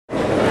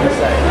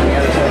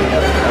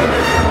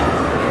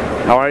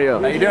How are you?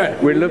 How you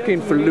doing? We're looking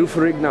for Lou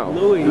Ferrigno.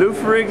 Lou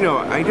Ferrigno.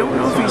 I don't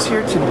know if he's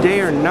here today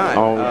or not.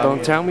 Oh,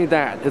 don't tell me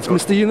that. It's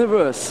Mr.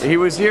 Universe. He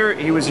was here.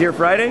 He was here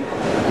Friday.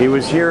 He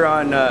was here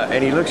on,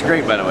 and he looks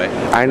great, by the way.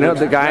 I know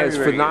the guy is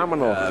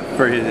phenomenal.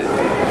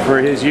 For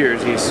his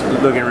years, he's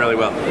looking really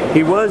well.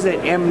 He was at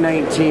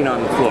M19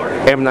 on the floor.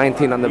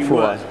 M19 on the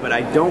floor. Was, but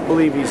I don't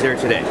believe he's there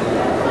today.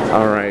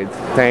 All right,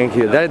 thank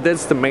you.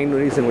 That's the main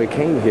reason we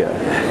came here.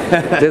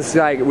 This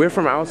guy, we're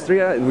from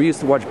Austria, and we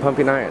used to watch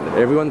Pumping Iron.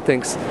 Everyone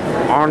thinks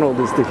Arnold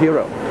is the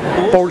hero.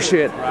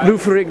 Bullshit. Lou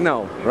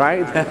Ferrigno,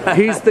 right?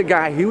 He's the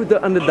guy. He was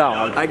the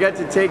underdog. I got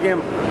to take him.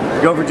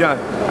 Go for John.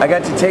 I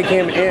got to take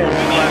him in.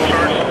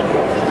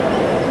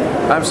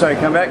 I'm sorry.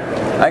 Come back.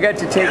 I got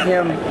to take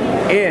him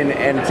in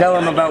and tell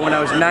him about when I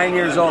was 9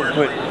 years old.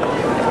 Put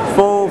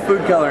full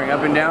food coloring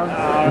up and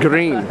down.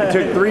 Green. It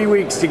took 3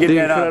 weeks to get the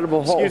that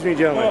incredible up. Hole. Excuse me,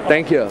 gentlemen.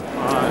 Thank you.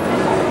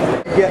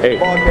 Get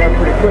bogged down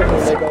pretty quick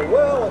when they go,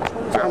 well, it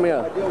turns out Come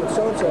here. my deal with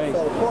so-and-so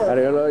fell apart. How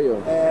do you?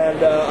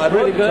 And I'd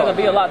Pretty good. It'll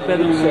be a lot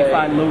better when we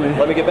find Louis.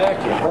 Let me get back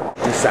to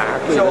you.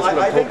 Exactly. So That's what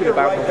I I'm think talking you're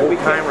about right the that whole we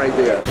time right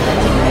there.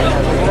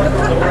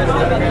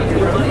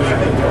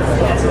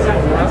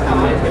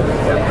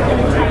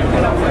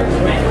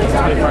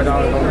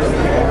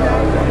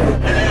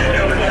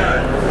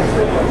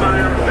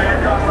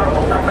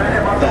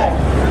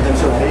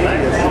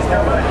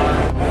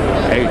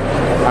 Hey,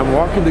 I'm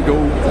walking to go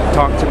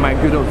talk to my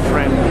good old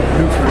friend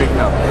Lou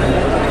Ferrigno.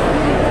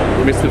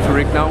 Mr.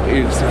 Ferrigno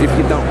is, if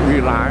you don't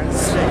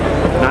realize,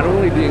 not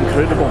only the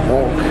Incredible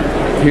Hulk,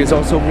 he is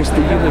also Mr.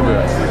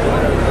 Universe.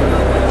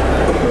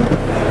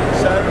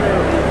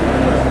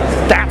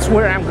 That's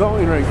where I'm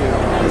going right now.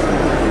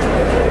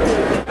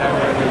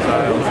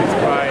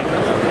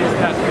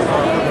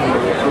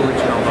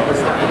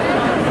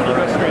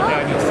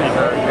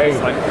 Hey,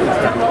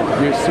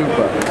 you're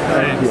super.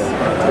 Thank you.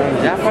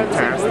 Yeah,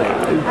 fantastic.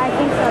 I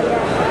think so,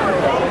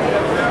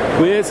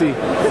 yeah. Where is he?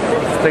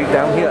 Stay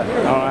down here.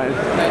 Alright.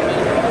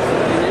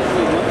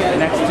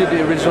 Next to the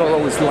original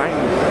Lois Lane.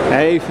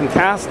 Hey,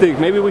 fantastic.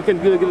 Maybe we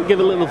can give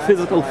a little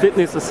physical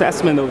fitness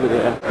assessment over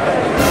there. He's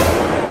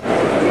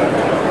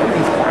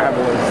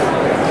fabulous.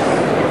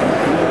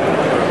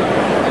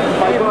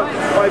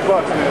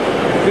 $5,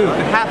 man. Dude,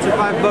 the hats are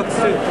 $5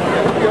 too.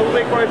 You'll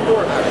make right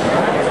for it.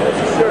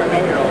 Sure.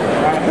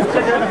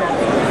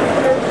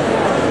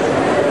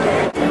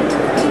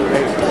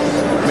 Hey,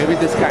 maybe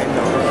this guy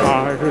knows.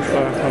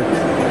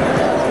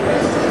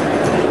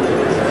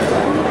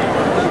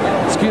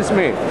 Excuse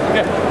me.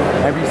 Yeah.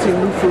 Have you seen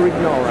Lou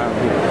Ferrigno around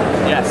here?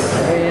 Yes.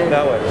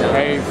 That way.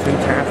 Hey,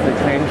 fantastic.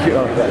 Thank you.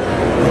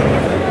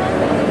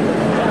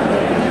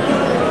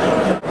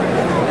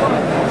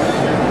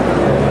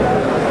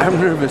 I'm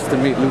nervous to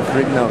meet Lou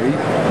Ferrigno.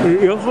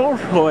 You're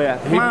Holzfeuer.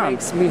 He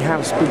makes me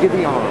have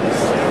spaghetti arms.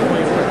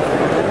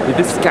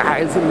 This guy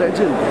is a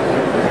legend.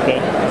 Okay.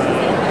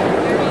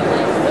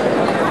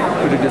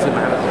 But it doesn't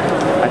matter.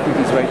 I think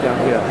he's right down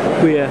here.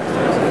 Where?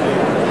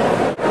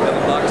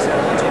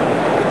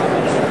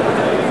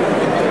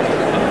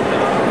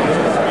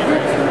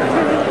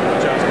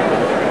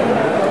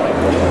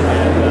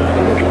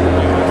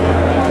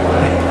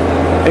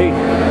 Hey,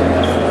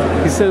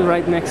 he said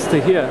right next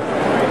to here.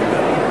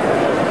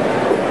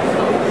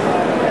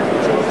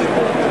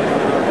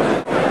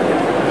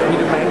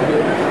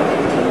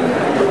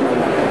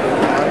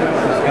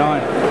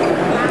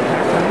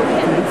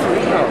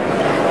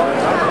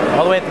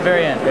 All the way at the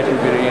very end. At the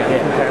very end. Yeah.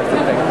 Fantastic.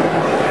 Thank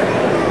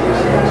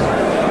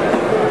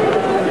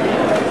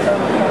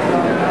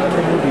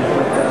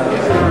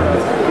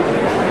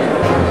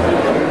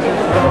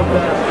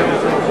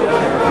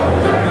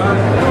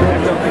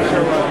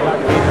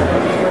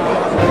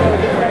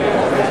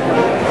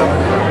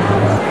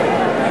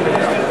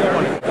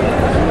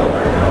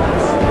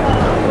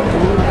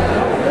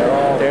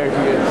There he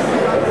is.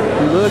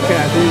 Look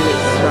at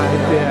this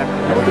right there.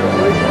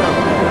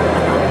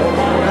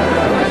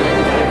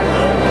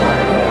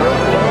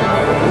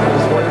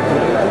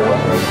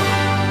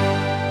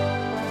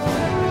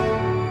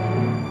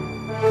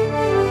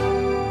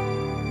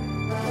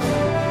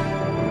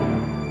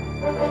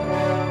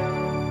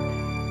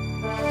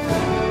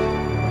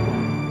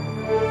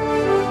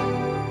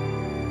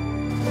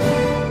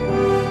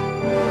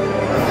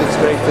 It's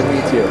great to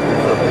meet you.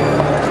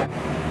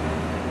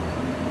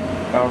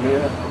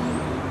 Yeah.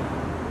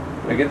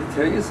 I got to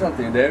tell you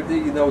something.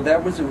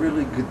 That was a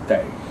really good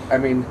day. I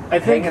mean,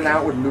 hanging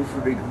out with Lou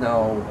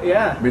Ferrigno,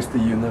 Yeah. Mr.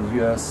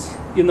 Universe.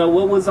 You know,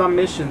 what was our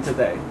mission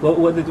today?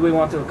 What did we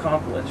want to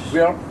accomplish?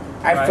 Well,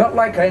 I Right. felt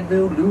like I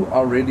knew Lou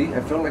already. I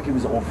felt like he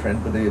was an old friend,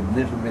 but I had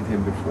never met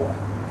him before.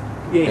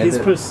 Yeah, And his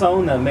the-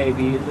 persona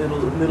maybe little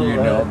You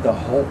know, the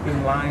Hulk.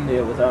 in line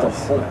there with The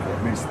us. Hulk,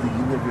 Mr.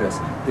 Universe.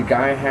 The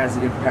guy has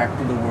impact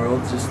in the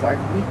world just like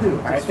we do.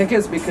 I think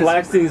it's because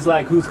Flagstein's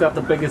like, who's got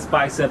the biggest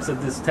biceps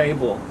at this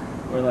table?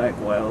 We're like,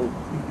 well,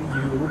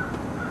 you.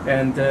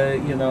 And,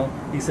 you know,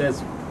 he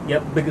says,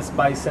 yep, biggest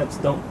biceps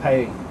don't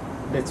pay.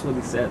 That's what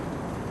he said.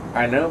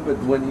 I know, but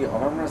when you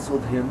arm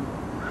wrestled him,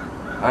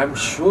 I'm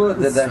sure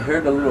that I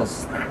heard a little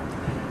snap.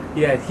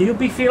 Yeah, he'll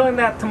be feeling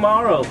that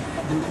tomorrow.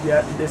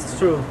 Yeah, it's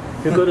true.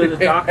 He'll go to the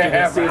doctor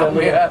and see the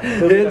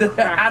little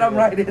Had him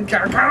right in.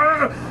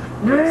 Exactly.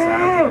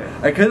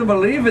 I couldn't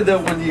believe it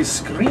though when you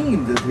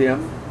screamed at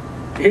him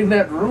in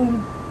that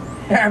room.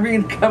 I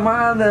mean, come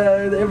on,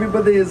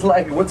 everybody is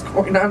like, what's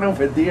going on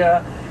over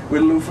there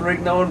with Lou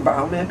Ferrigno and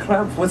Vielmehr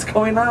Klampfe? What's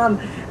going on?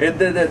 And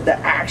the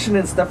action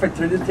and stuff, I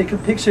tried to take a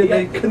picture, Yeah.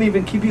 they couldn't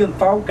even keep you in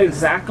focus.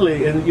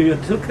 Exactly, and you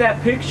took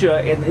that picture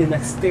and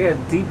I stared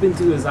deep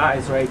into his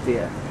eyes right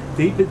there.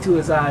 Deep into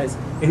his eyes,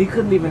 and he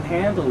couldn't even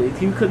handle it.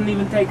 He couldn't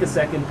even take a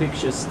second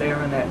picture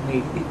staring at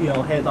me, you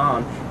know, head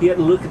on. He had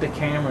to look at the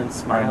camera and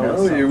smile. I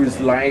know, it was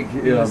like...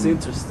 it was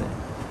interesting.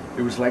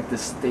 It was like the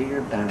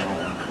stare down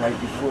right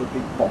before a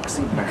big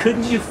boxing match.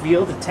 Couldn't you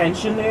feel the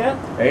tension there?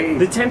 Hey.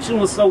 The tension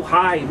was so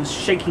high, it was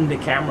shaking the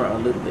camera a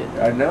little bit.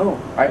 I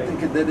know. I think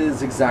that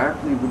is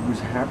exactly what was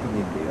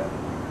happening there.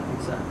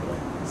 Exactly.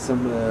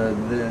 Some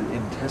the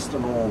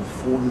intestinal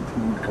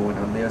fortitude going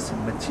on there,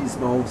 some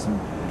machismo, some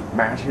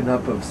mashing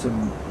up of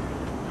some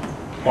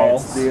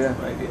Balls. heads there,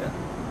 Right here.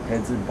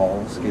 heads and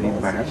balls getting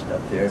Balls, mashed yeah.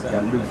 up there. Exactly.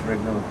 Got Lou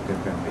Ferrigno,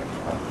 good memory.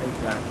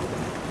 Exactly.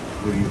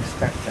 What do you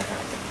expect to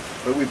happen?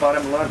 But we bought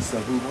him lunch, so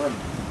who won?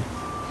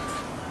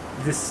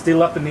 This is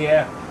still up in the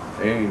air.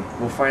 Hey,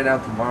 we'll find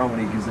out tomorrow when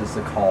he gives us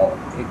a call.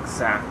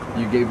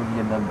 Exactly. You gave him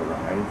your number,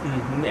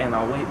 right? And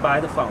I'll wait by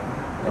the phone.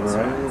 All That's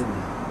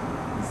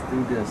right. Let's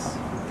do this.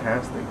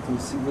 Fantastic. We'll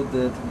see what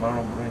the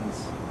tomorrow brings.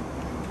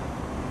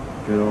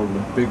 Good old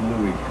Big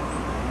Louie.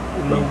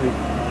 Louis.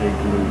 Big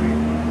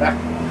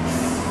Louie.